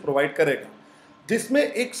इमेजेस प्रोवाइड करेगा, जिसमें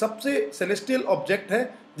एक सबसे सेलेस्टियल ऑब्जेक्ट है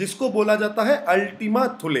जिसको बोला जाता है अल्टीमा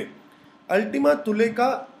थुले। अल्टीमा थुले का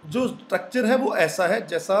जो स्ट्रक्चर है वो ऐसा है,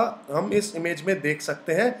 जैसा हम इस इमेज में देख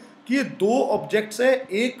सकते हैं कि ये दो ऑब्जेक्ट्स हैं,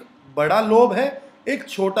 एक बड़ा लोब है, एक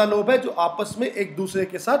छोटा लोब है, जो आपस में एक दूसरे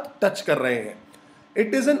के साथ टच कर रहे हैं।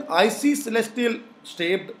 It is an icy celestial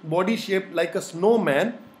shaped body shaped like a snowman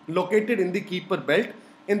located in the Kuiper belt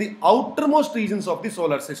in the outermost regions of the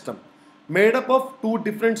solar system, made up of two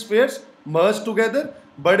different spheres merged together.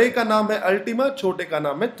 बड़े का नाम है Ultima, छोटे का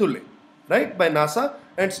नाम है Thule, right, by NASA,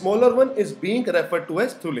 and smaller one is being referred to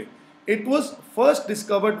as Thule. It was first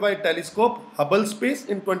discovered by telescope Hubble Space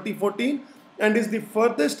in 2014 and is the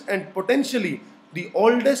furthest and potentially the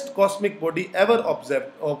oldest cosmic body ever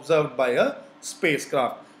observed by a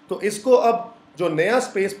spacecraft. तो इसको अब जो नया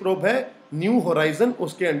space probe है new horizon,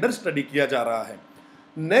 उसके under study किया जा रहा है।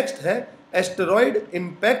 नेक्स्ट है एस्टेरॉयड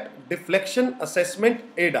इम्पैक्ट डिफ्लेक्शन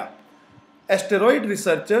असेसमेंट एडा। Asteroid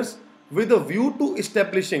researchers with a view to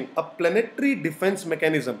establishing a planetary defense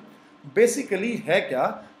mechanism। Basically है क्या,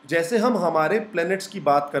 जैसे हम हमारे प्लैनेट्स की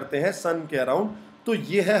बात करते हैं सन के अराउंड, तो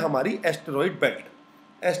ये है हमारी एस्टेरॉयड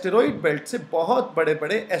बेल्ट। एस्टेरॉयड बेल्ट से बहुत बड़े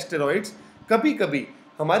बड़े एस्टेरॉयड्स कभी कभी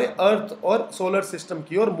हमारे अर्थ और सोलर सिस्टम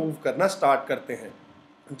की ओर मूव करना स्टार्ट करते हैं।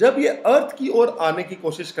 जब ये अर्थ की ओर आने की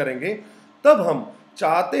कोशिश करेंगे तब हम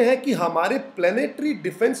चाहते हैं कि हमारे प्लैनेटरी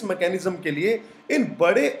डिफेंस मैकेनिज्म के लिए इन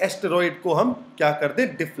बड़े एस्टेरॉयड को हम क्या कर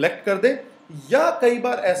दें, डिफ्लेक्ट कर दें। या कई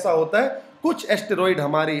बार ऐसा होता है कुछ एस्टेरॉयड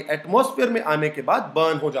हमारी एटमॉस्फेयर में आने के बाद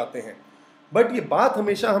बर्न हो जाते हैं। बट ये बात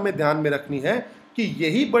हमेशा हमें ध्यान में रखनी है कि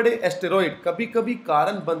यही बड़े एस्टेरॉयड कभी कभी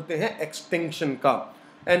कारण बनते हैं एक्सटिंक्शन का।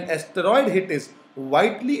 And asteroid hit is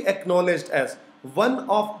widely acknowledged as one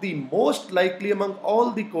of the most likely among all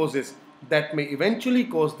the causes that may eventually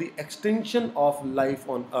cause the extinction of life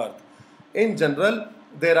on Earth. In general,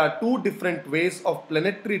 there are two different ways of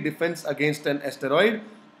planetary defense against an asteroid.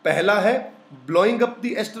 पहला है blowing up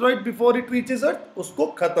the asteroid before it reaches Earth, उसको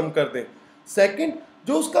खत्म कर दें। Second,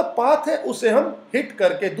 जो उसका path है उसे हम हिट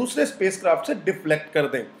करके दूसरे स्पेसक्राफ्ट से डिफ्लेक्ट कर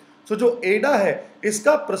दें। सो जो एडा है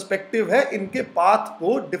इसका पर्सपेक्टिव है इनके पाथ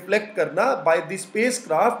को डिफ्लेक्ट करना बाय द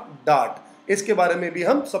स्पेसक्राफ्ट डार्ट। इसके बारे में भी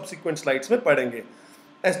हम सब्सिक्वेंट स्लाइड्स में पढ़ेंगे।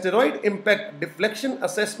 Asteroid impact deflection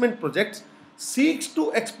assessment projects seeks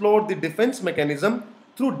to explore the defence mechanism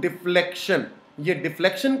through deflection. ये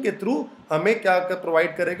डिफ्लेक्शन के थ्रू हमें क्या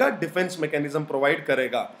प्रोवाइड करेगा, डिफेंस मैकेनिज्म प्रोवाइड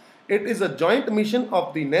करेगा। It is a joint mission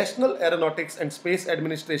of the National Aeronautics and Space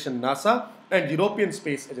Administration NASA and European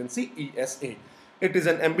Space Agency ESA. It is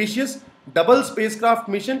an ambitious double spacecraft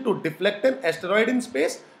mission to deflect an asteroid in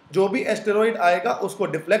space. जो भी asteroid आएगा उसको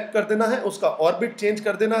deflect कर देना है, उसका orbit change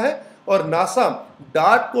कर देना है। और नासा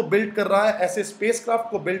डार्ट को बिल्ड कर रहा है, ऐसे स्पेसक्राफ्ट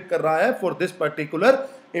को बिल्ड कर रहा है for this particular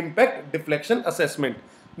impact deflection assessment.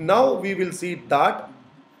 Now we will see dart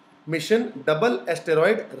mission double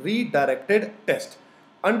asteroid redirected test.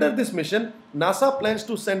 Under this mission, NASA plans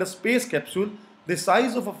to send a space capsule the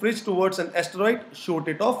size of a fridge towards an asteroid,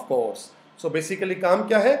 shoot it off course. So basically काम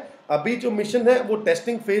क्या है, अभी जो mission है वो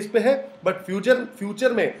testing phase पे है, but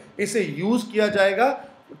future में इसे यूज किया जाएगा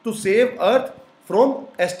to save earth from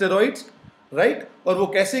asteroids, right. और वो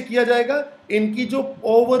कैसे किया जाएगा, इनकी जो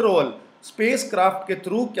ओवरऑल स्पेस क्राफ्ट के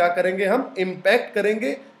थ्रू क्या करेंगे, हम इम्पैक्ट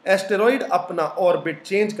करेंगे, एस्टेरॉइड अपना ऑर्बिट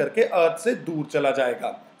चेंज करके अर्थ से दूर चला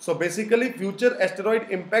जाएगा। So basically future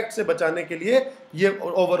asteroid impact से बचाने के लिए ये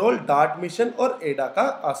ओवरऑल डार्ट मिशन और एडा का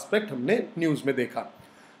एस्पेक्ट हमने न्यूज में देखा।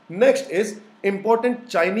 Next is important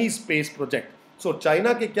Chinese space project. So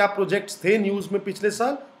China के क्या प्रोजेक्ट्स थे न्यूज में पिछले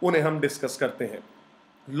साल, उन्हें हम डिस्कस करते हैं।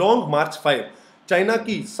 लॉन्ग मार्च 5 चाइना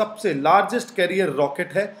की सबसे लार्जेस्ट कैरियर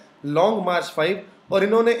रॉकेट है लॉन्ग मार्च 5, और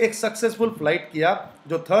इन्होंने एक सक्सेसफुल फ्लाइट किया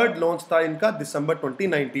जो थर्ड लॉन्च था इनका दिसंबर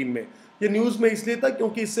 2019 में। ये न्यूज़ में इसलिए था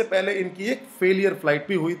क्योंकि इससे पहले इनकी एक फेलियर फ्लाइट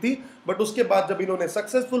भी हुई थी, बट उसके बाद जब इन्होंने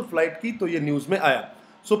सक्सेसफुल फ्लाइट की तो ये न्यूज़ में आया।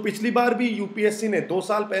 सो पिछली बार भी यूपीएससी ने 2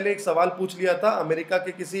 साल पहले एक सवाल पूछ लिया था अमेरिका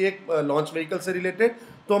के किसी एक लॉन्च व्हीकल से रिलेटेड,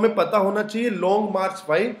 तो हमें पता होना चाहिए long March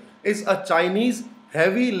 5 is a Chinese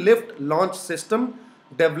heavy lift launch system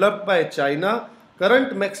developed by China.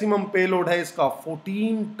 Current maximum payload है इसका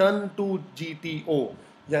 14 टन टू GTO,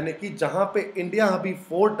 यानी कि जहां पे इंडिया अभी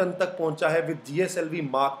 4 टन तक पहुंचा है with GSLV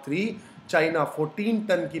Mark 3, China 14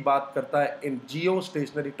 ton की बात करता है इन जियो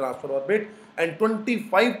stationery transfer orbit and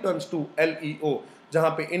 25 turns to LEO, जहां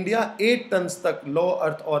पे इंडिया 8 टन्स तक लो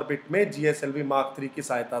अर्थ ऑर्बिट में GSLV Mark 3 की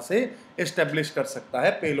सहायता से एस्टेब्लिश कर सकता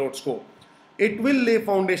है पेलोड्स को। It will lay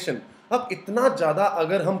foundation. अब इतना ज़्यादा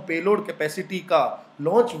अगर हम पेलोड कैपेसिटी का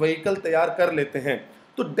लॉन्च व्हीकल तैयार कर लेते हैं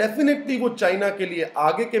तो डेफिनेटली वो चाइना के लिए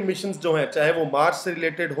आगे के मिशंस जो हैं, चाहे वो मार्स से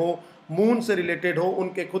रिलेटेड हो, मून से रिलेटेड हो,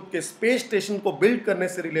 उनके खुद के स्पेस स्टेशन को बिल्ड करने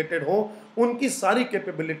से रिलेटेड हो, उनकी सारी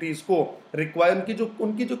कैपेबिलिटीज को रिक्वायर,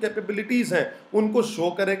 उनकी जो कैपेबिलिटीज हैं उनको शो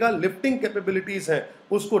करेगा, लिफ्टिंग कैपेबिलिटीज हैं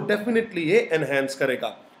उसको डेफिनेटली ये एनहेंस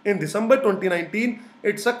करेगा। In December 2019,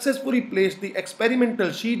 it successfully placed the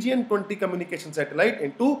experimental Shijian 20 communication satellite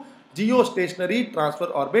into geostationary transfer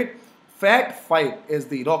orbit. FAT-5 is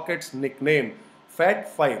the rocket's nickname.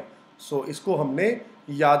 FAT-5. So इसको हमने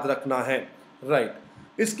याद रखना है, right?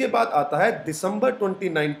 इसके बाद आता है दिसंबर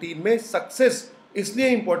 2019 में सक्सेस इसलिए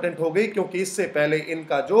इंपॉर्टेंट हो गई क्योंकि इससे पहले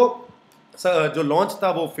इनका जो लॉन्च था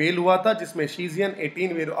वो फेल हुआ था, जिसमें शीजियन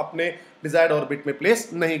 18 वे अपने डिजायर्ड ऑर्बिट में प्लेस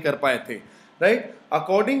नहीं कर पाए थे, right?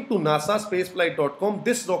 According to NASA spaceflight.com,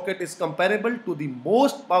 this rocket is comparable to the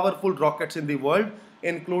most powerful rockets in the world,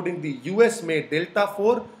 including the US-made Delta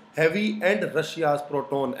IV Heavy and Russia's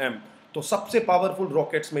Proton M. तो सबसे पावरफुल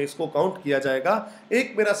रॉकेट्स में इसको count किया जाएगा।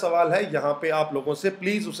 एक मेरा सवाल है यहाँ पे आप लोगों से,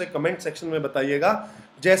 प्लीज उसे कमेंट सेक्शन में बताइएगा।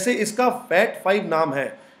 जैसे इसका FAT-5 नाम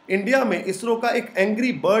है, इंडिया में इसरो का एक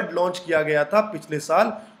एंग्री बर्ड लॉन्च किया गया था पिछले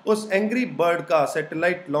साल। उस एंग्री बर्ड का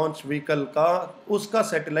सैटेलाइट लॉन्च व्हीकल का उसका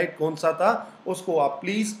सैटेलाइट कौन सा था, उसको आप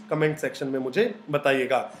प्लीज कमेंट सेक्शन में मुझे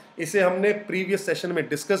बताइएगा। इसे हमने प्रीवियस सेशन में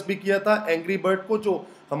डिस्कस भी किया था, एंग्री बर्ड को, जो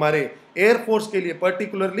हमारे एयरफोर्स के लिए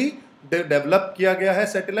पर्टिकुलरली डेवलप किया गया है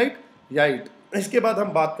सैटेलाइट, राइट। इसके बाद हम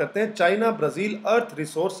बात करते हैं चाइना ब्राजील अर्थ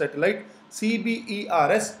रिसोर्स सैटेलाइट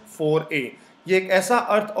CBERS-4A। ये एक ऐसा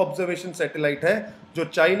अर्थ ऑब्जर्वेशन सैटेलाइट है जो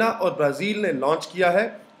चाइना और ब्राजील ने लॉन्च किया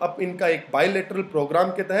है। अब इनका एक बायलैटरल प्रोग्राम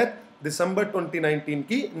के तहत दिसंबर 2019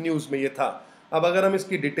 की न्यूज़ में ये था। अब अगर हम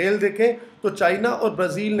इसकी डिटेल देखें तो चाइना और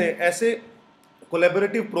ब्राज़ील ने ऐसे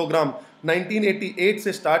कोलैबोरेटिव प्रोग्राम 1988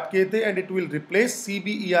 से स्टार्ट किए थे, and it will replace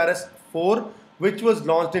CBERS-4 which was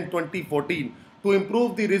launched in 2014 to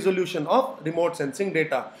improve the resolution of remote sensing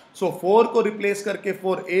data. So 4 को रिप्लेस करके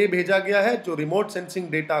 4A भेजा गया है जो रिमोट सेंसिंग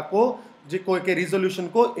डेटा को के रिजोल्यूशन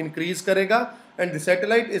को इंक्रीज करेगा। And the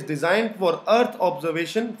satellite is designed for earth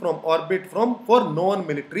observation from orbit for non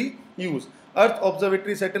military use. Earth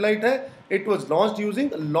observatory satellite है। It was launched using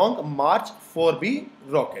long March 4B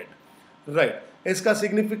rocket, right. इसका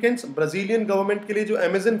significance Brazilian government के लिए जो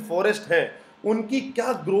Amazon forest है उनकी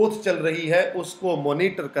क्या growth चल रही है उसको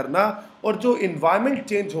मॉनिटर करना, और जो इन्वायरमेंट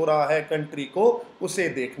चेंज हो रहा है कंट्री को उसे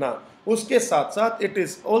देखना। उसके साथ साथ it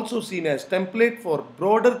is also seen as template for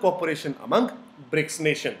broader cooperation among BRICS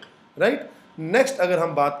nation, right. Next अगर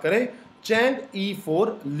हम बात करें चैंग E4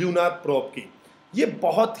 ल्यूनार प्रोब की, ये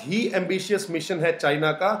बहुत ही एम्बिशियस मिशन है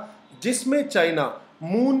चाइना का, जिसमें चाइना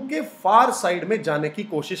मून के फार साइड में जाने की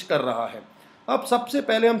कोशिश कर रहा है। अब सबसे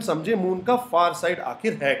पहले हम समझे मून का फार साइड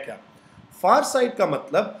आखिर है क्या। फार साइड का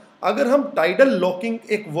मतलब, अगर हम टाइडल लॉकिंग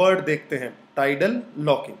एक वर्ड देखते हैं, टाइडल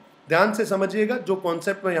लॉकिंग, ध्यान से समझिएगा जो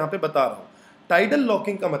कॉन्सेप्ट मैं यहाँ पे बता रहा हूँ। टाइडल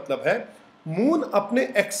लॉकिंग का मतलब है मून अपने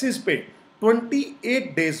एक्सिस पे 28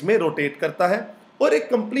 डेज में रोटेट करता है, और एक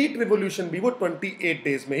कंप्लीट रिवोल्यूशन भी वो 28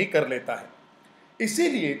 डेज में ही कर लेता है।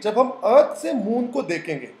 इसीलिए जब हम अर्थ से मून को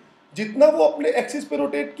देखेंगे, जितना वो अपने एक्सिस पे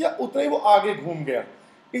रोटेट किया उतना ही वो आगे घूम गया।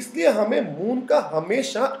 इसलिए हमें मून का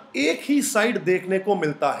हमेशा एक ही साइड देखने को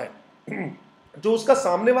मिलता है। जो उसका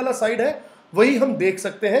सामने वाला साइड है वही हम देख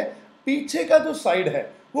सकते हैं, पीछे का जो साइड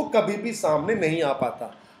है वो कभी भी सामने नहीं आ पाता।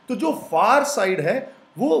 तो जो फार साइड है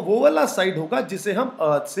वो वाला साइड होगा जिसे हम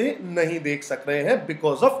अर्थ से नहीं देख सक रहे हैं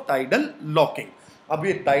बिकॉज ऑफ टाइडल लॉकिंग। अब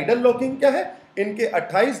ये टाइडल लॉकिंग क्या है? इनके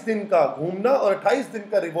 28 दिन का घूमना और 28 दिन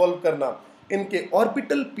का रिवॉल्व करना, इनके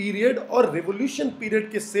ऑर्बिटल पीरियड और रिवोल्यूशन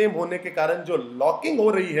पीरियड के सेम होने के कारण जो लॉकिंग हो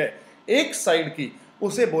रही है एक साइड की,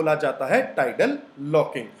 उसे बोला जाता है टाइडल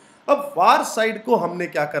लॉकिंग। अब फार साइड को हमने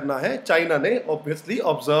क्या करना है, चाइना ने ऑब्वियसली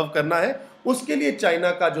ऑब्जर्व करना है। उसके लिए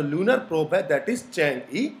चाइना का जो लूनर प्रोब है that is Chang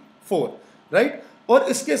E4, right. और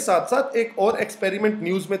इसके साथ साथ एक और एक्सपेरिमेंट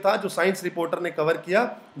न्यूज में था जो साइंस रिपोर्टर ने कवर किया,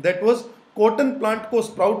 दैट वाज कॉटन प्लांट को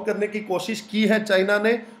स्प्राउट करने की कोशिश की है चाइना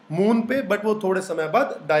ने मून पे, बट वो थोड़े समय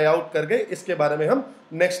बाद डाई आउट कर गए। इसके बारे में हम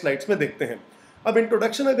नेक्स्ट स्लाइड्स में देखते हैं। अब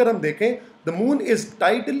इंट्रोडक्शन अगर हम देखें, the moon is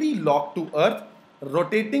tightly locked to earth,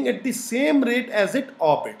 rotating at the same rate as it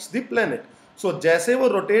orbits the planet. सो जैसे वो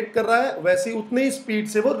रोटेट कर रहा है वैसे उतने ही स्पीड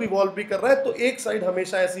से वो रिवॉल्व भी कर रहा है। तो एक साइड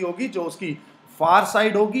हमेशा ऐसी होगी जो उसकी फार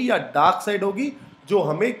साइड होगी या डार्क साइड होगी, जो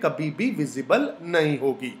हमें कभी भी विजिबल नहीं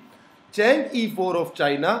होगी। Chang E4 of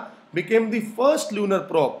China became the first lunar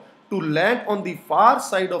probe to land on the far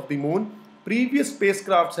side of the moon. Previous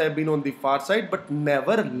spacecrafts have been on the far side but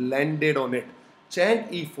never landed on it. Chang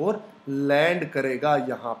E4 land करेगा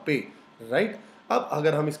यहाँ पे, right. अब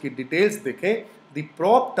अगर हम इसकी details देखें, the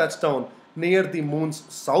probe touched down near the moon's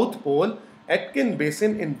south pole, Atkin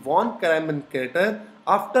Basin in Von Karaman crater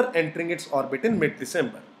after entering its orbit in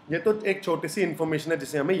mid-December. ये तो एक छोटी सी इंफॉर्मेशन है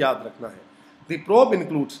जिसे हमें याद रखना है। The probe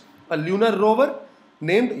includes a lunar rover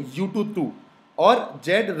named U22 or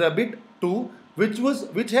Jed Rabbit 2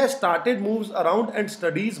 which has started moves around and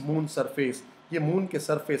studies moon surface. ये मून के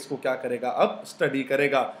सरफेस को क्या करेगा, अब स्टडी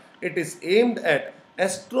करेगा. It is aimed at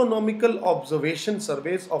astronomical observation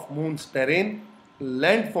Sarves of moons terrain,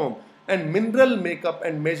 landform and mineral makeup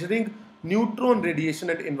and measuring neutron radiation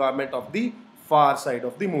and environment of the far side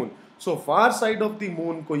of the moon. So far side of the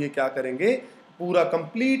moon को ये क्या करेंगे, पूरा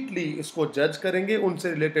completely इसको जज करेंगे,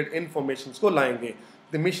 उनसे related information को लाएंगे.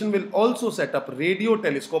 The mission will also set up radio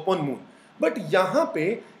telescope on moon. But यहां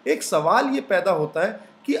पे एक सवाल ये पैदा होता है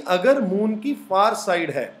कि अगर मून की फार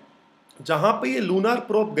साइड है जहां पे ये लूनार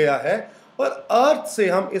प्रोब गया है और अर्थ से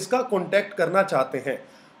हम इसका कांटेक्ट करना चाहते हैं,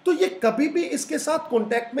 तो ये कभी भी इसके साथ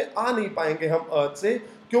कांटेक्ट में आ नहीं पाएंगे हम अर्थ से,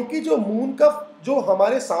 क्योंकि जो मून का जो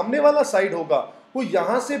हमारे सामने वाला साइड होगा वो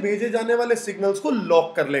यहां से भेजे जाने वाले सिग्नल्स को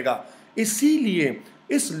लॉक कर लेगा. इसीलिए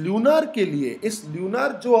इस लूनार के लिए, इस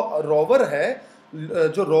लूनार जो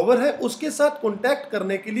रोवर है उसके साथ कांटेक्ट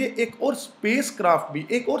करने के लिए एक और स्पेसक्राफ्ट भी,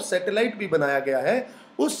 एक और सैटेलाइट भी बनाया गया है.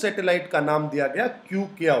 उस सैटेलाइट का नाम दिया गया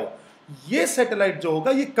क्यूक्याओ. ये सैटेलाइट जो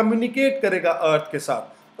होगा ये कम्युनिकेट करेगा अर्थ के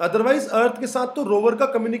साथ. अदरवाइज अर्थ के साथ तो रोवर का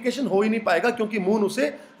कम्युनिकेशन हो ही नहीं पाएगा, क्योंकि मून उसे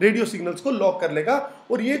रेडियो सिग्नल्स को लॉक कर लेगा.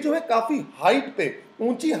 और ये जो है काफी हाइट पे,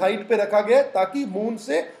 ऊंची हाइट पे रखा गया है ताकि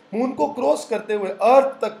मून को क्रॉस करते हुए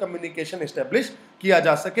अर्थ तक कम्युनिकेशन एस्टेब्लिश किया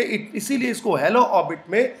जा सके. इसीलिए इसको हेलो ऑर्बिट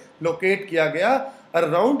में लोकेट किया गया,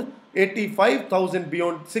 around 85,000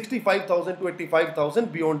 beyond 65,000 to 85,000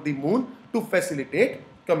 beyond the moon to facilitate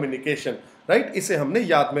communication. Right, इसे हमने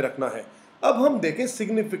याद में रखना है. अब हम देखें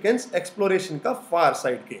सिग्निफिकेंस एक्सप्लोरेशन का फार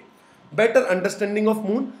साइड के. Better understanding of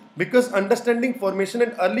moon, because understanding formation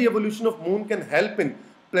and early evolution of moon can help in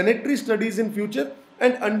planetary studies in future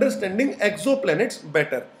and understanding exoplanets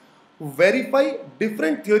better. Verify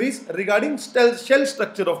different theories regarding shell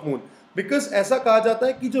structure of moon, because ऐसा कहा जाता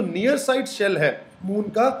है कि जो near side shell है moon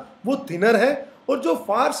का वो thinner है और जो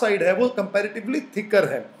फार साइड है वो कंपैरेटिवली थिकर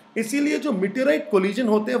है. इसीलिए जो मीटेराइट कोलिजन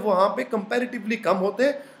होते हैं वहां पे कंपैरेटिवली कम होते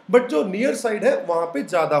हैं, बट जो नियर साइड है वहां पे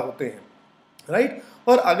ज्यादा होते हैं. राइट,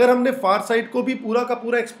 और अगर हमने फार साइड को भी पूरा का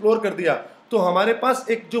पूरा एक्सप्लोर कर दिया तो हमारे पास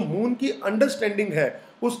एक जो मून की अंडरस्टैंडिंग है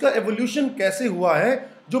उसका एवोल्यूशन कैसे हुआ है,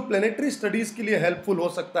 जो प्लेनेटरी स्टडीज के लिए हेल्पफुल हो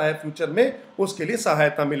सकता है फ्यूचर में, उसके लिए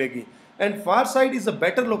सहायता मिलेगी. And far side is a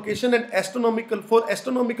better location and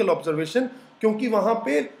astronomical observation, क्योंकि वहां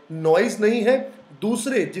पे नॉइज नहीं है,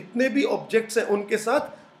 दूसरे जितने भी ऑब्जेक्ट्स हैं उनके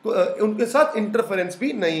साथ इंटरफेरेंस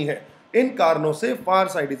भी नहीं है. इन कारणों से फार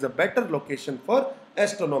side is a better location for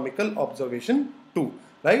astronomical observation to.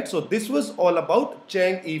 Right, so this was all about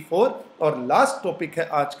Chang E4. और लास्ट टॉपिक है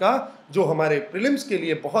आज का, जो हमारे प्रीलिम्स के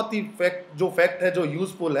लिए बहुत ही फैक्ट है जो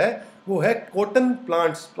यूजफुल है, वो है cotton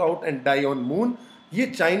plant sprout and die on moon. ये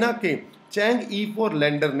चाइना के चैंग E4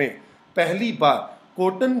 लैंडर ने पहली बार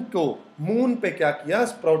कॉटन को मून पे क्या किया,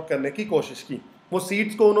 स्प्राउट करने की कोशिश की. वो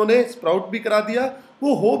सीड्स को उन्होंने स्प्राउट भी करा दिया,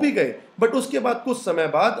 वो हो भी गए, बट उसके बाद कुछ समय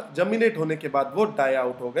बाद जर्मिनेट होने के बाद वो डाई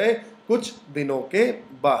आउट हो गए कुछ दिनों के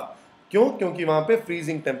बाद. क्यों? क्योंकि वहां पे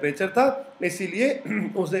फ्रीजिंग टेम्परेचर था,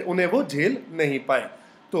 इसीलिए उन्हें वो झेल नहीं पाए.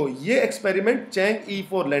 तो ये एक्सपेरिमेंट चैंग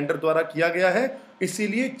E4 लैंडर द्वारा किया गया है,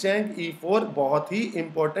 इसीलिए चैंग E4 बहुत ही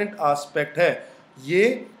इंपॉर्टेंट एस्पेक्ट है.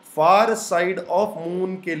 ये फार साइड ऑफ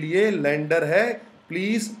मून के लिए लैंडर है.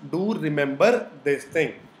 Please do remember this thing.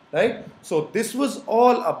 Right, so this was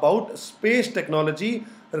all about space technology.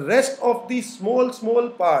 Rest of the small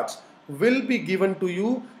parts will be given to you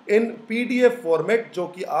in PDF format, जो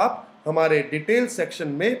कि आप हमारे detail section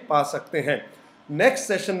में पा सकते हैं. नेक्स्ट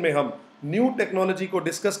सेशन में हम न्यू टेक्नोलॉजी को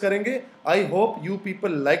डिस्कस करेंगे. I hope you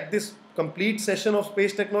people like this complete session of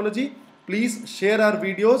space technology. Please share our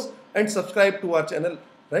videos and subscribe to our channel.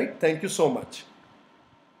 Right, thank you so much.